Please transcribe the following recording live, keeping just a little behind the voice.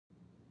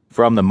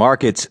From the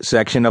Markets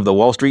section of the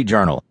Wall Street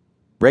Journal,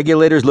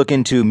 Regulators Look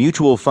into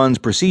Mutual Funds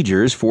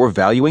Procedures for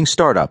Valuing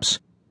Startups,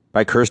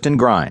 by Kirsten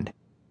Grind.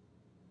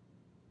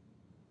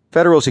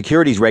 Federal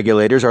securities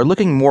regulators are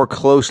looking more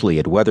closely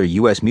at whether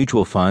U.S.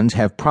 mutual funds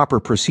have proper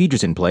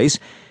procedures in place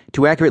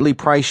to accurately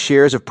price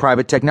shares of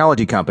private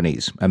technology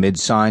companies amid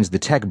signs the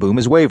tech boom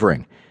is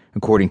wavering,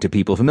 according to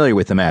people familiar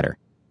with the matter.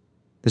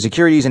 The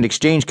Securities and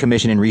Exchange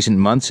Commission in recent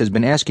months has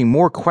been asking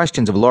more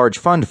questions of large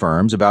fund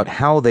firms about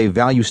how they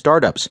value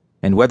startups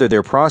and whether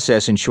their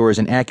process ensures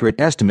an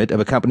accurate estimate of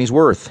a company's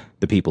worth,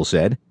 the people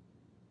said.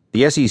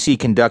 The SEC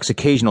conducts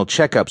occasional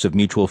checkups of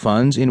mutual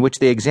funds in which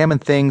they examine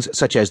things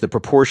such as the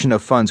proportion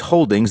of funds'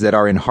 holdings that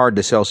are in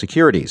hard-to-sell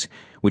securities,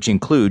 which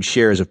include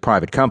shares of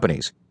private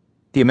companies.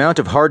 The amount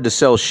of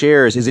hard-to-sell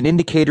shares is an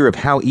indicator of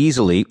how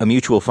easily a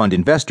mutual fund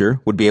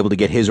investor would be able to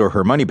get his or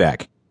her money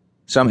back.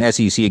 Some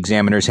SEC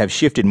examiners have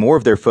shifted more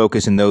of their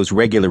focus in those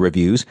regular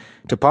reviews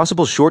to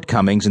possible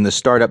shortcomings in the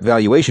startup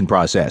valuation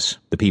process,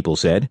 the people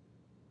said.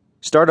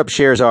 Startup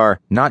shares are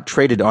not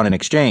traded on an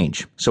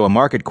exchange, so a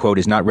market quote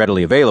is not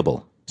readily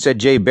available, said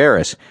Jay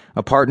Barris,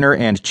 a partner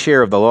and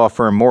chair of the law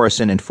firm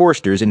Morrison &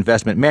 Foerster's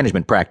investment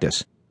management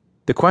practice.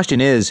 The question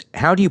is,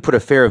 how do you put a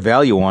fair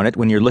value on it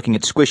when you're looking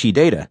at squishy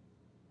data?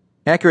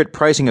 Accurate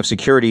pricing of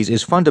securities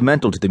is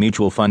fundamental to the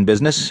mutual fund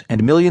business,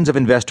 and millions of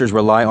investors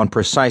rely on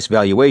precise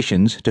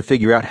valuations to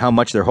figure out how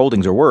much their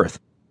holdings are worth.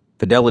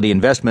 Fidelity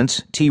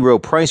Investments, T. Rowe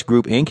Price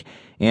Group, Inc.,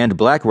 and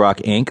BlackRock,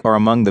 Inc. are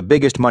among the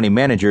biggest money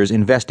managers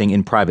investing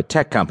in private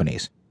tech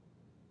companies.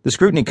 The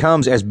scrutiny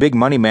comes as big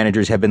money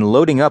managers have been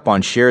loading up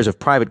on shares of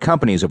private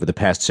companies over the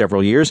past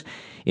several years,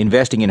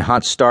 investing in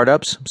hot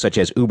startups such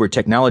as Uber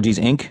Technologies,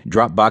 Inc.,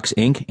 Dropbox,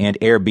 Inc., and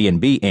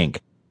Airbnb, Inc.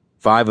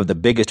 5 of the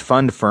biggest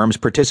fund firms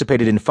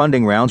participated in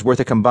funding rounds worth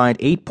a combined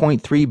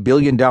 $8.3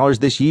 billion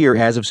this year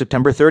as of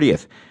September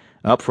 30th,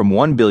 up from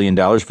 $1 billion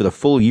for the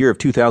full year of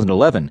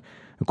 2011,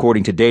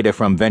 according to data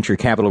from venture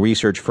capital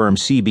research firm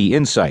CB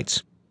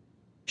Insights.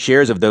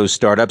 Shares of those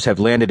startups have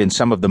landed in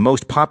some of the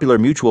most popular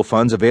mutual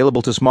funds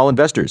available to small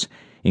investors,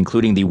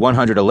 including the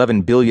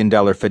 $111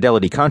 billion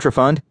Fidelity Contra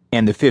Fund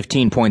and the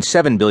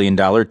 $15.7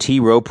 billion T.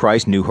 Rowe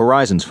Price New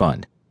Horizons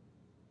Fund.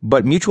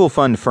 But mutual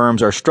fund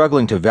firms are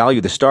struggling to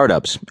value the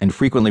startups and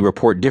frequently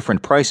report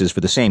different prices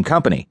for the same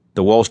company,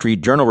 the Wall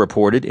Street Journal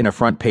reported in a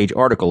front-page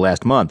article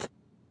last month.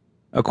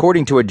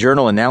 According to a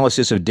journal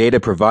analysis of data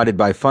provided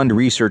by fund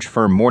research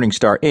firm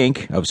Morningstar,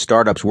 Inc. of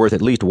startups worth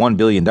at least $1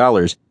 billion,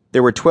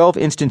 there were 12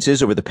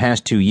 instances over the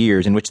past 2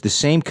 years in which the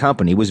same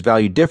company was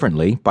valued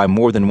differently by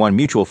more than one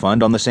mutual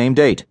fund on the same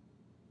date.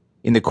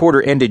 In the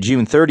quarter ended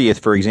June 30th,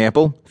 for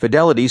example,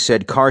 Fidelity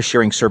said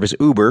car-sharing service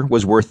Uber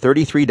was worth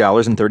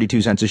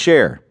 $33.32 a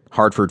share.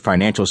 Hartford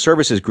Financial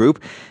Services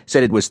Group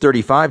said it was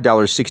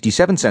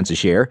 $35.67 a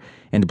share,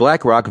 and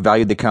BlackRock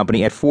valued the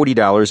company at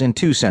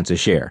 $40.02 a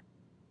share.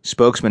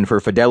 Spokesmen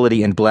for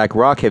Fidelity and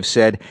BlackRock have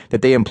said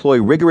that they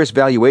employ rigorous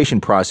valuation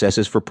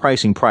processes for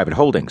pricing private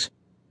holdings.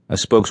 A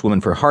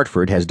spokeswoman for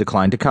Hartford has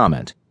declined to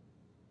comment.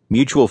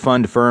 Mutual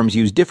fund firms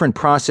use different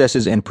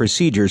processes and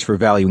procedures for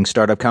valuing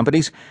startup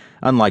companies,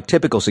 unlike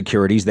typical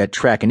securities that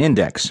track an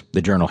index,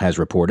 the journal has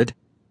reported.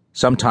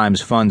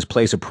 Sometimes funds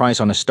place a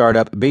price on a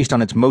startup based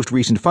on its most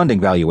recent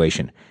funding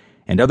valuation,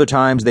 and other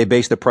times they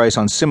base the price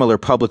on similar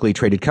publicly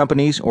traded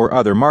companies or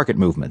other market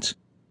movements.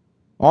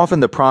 Often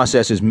the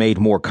process is made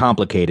more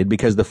complicated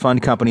because the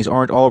fund companies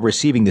aren't all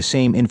receiving the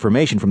same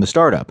information from the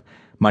startup,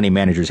 money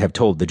managers have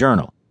told the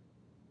journal.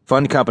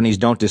 Fund companies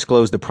don't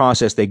disclose the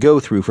process they go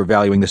through for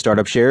valuing the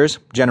startup shares,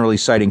 generally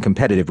citing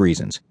competitive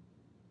reasons.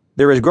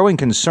 There is growing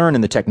concern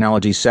in the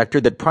technology sector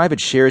that private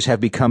shares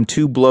have become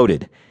too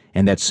bloated,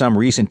 and that some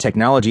recent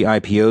technology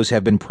IPOs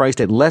have been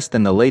priced at less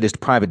than the latest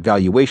private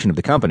valuation of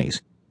the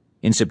companies.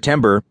 In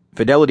September,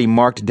 Fidelity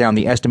marked down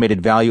the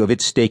estimated value of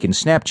its stake in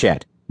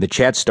Snapchat, the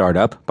chat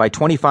startup, by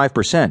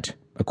 25%,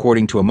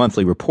 according to a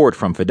monthly report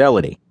from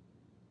Fidelity.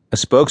 A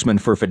spokesman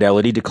for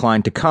Fidelity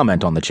declined to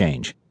comment on the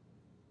change.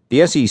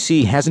 The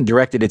SEC hasn't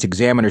directed its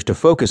examiners to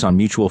focus on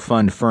mutual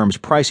fund firms'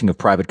 pricing of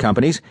private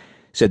companies,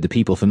 said the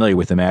people familiar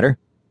with the matter.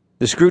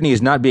 The scrutiny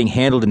is not being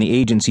handled in the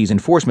agency's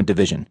enforcement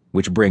division,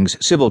 which brings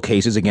civil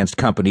cases against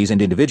companies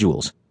and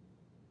individuals.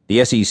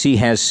 The SEC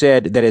has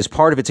said that as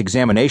part of its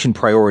examination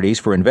priorities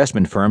for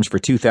investment firms for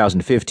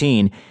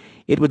 2015,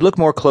 it would look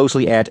more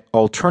closely at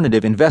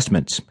alternative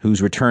investments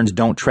whose returns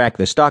don't track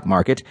the stock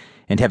market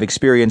and have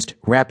experienced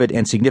rapid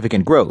and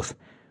significant growth,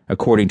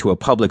 according to a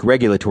public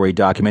regulatory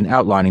document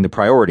outlining the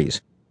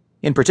priorities.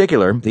 In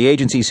particular, the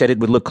agency said it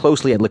would look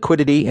closely at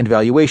liquidity and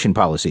valuation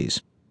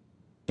policies.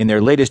 In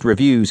their latest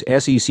reviews,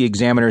 SEC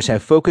examiners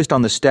have focused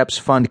on the steps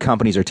fund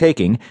companies are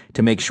taking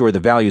to make sure the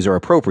values are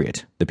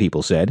appropriate, the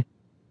people said.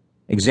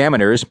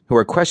 Examiners, who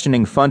are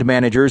questioning fund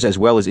managers as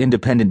well as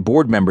independent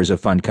board members of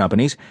fund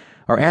companies,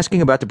 are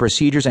asking about the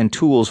procedures and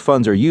tools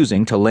funds are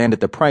using to land at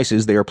the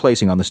prices they are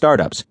placing on the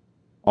startups.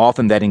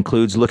 Often that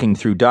includes looking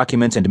through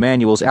documents and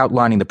manuals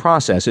outlining the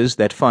processes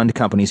that fund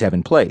companies have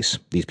in place,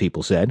 these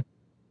people said.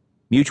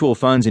 Mutual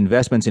funds'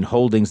 investments in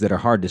holdings that are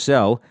hard to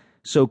sell,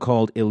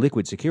 so-called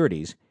illiquid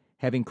securities,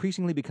 have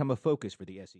increasingly become a focus for the SEC.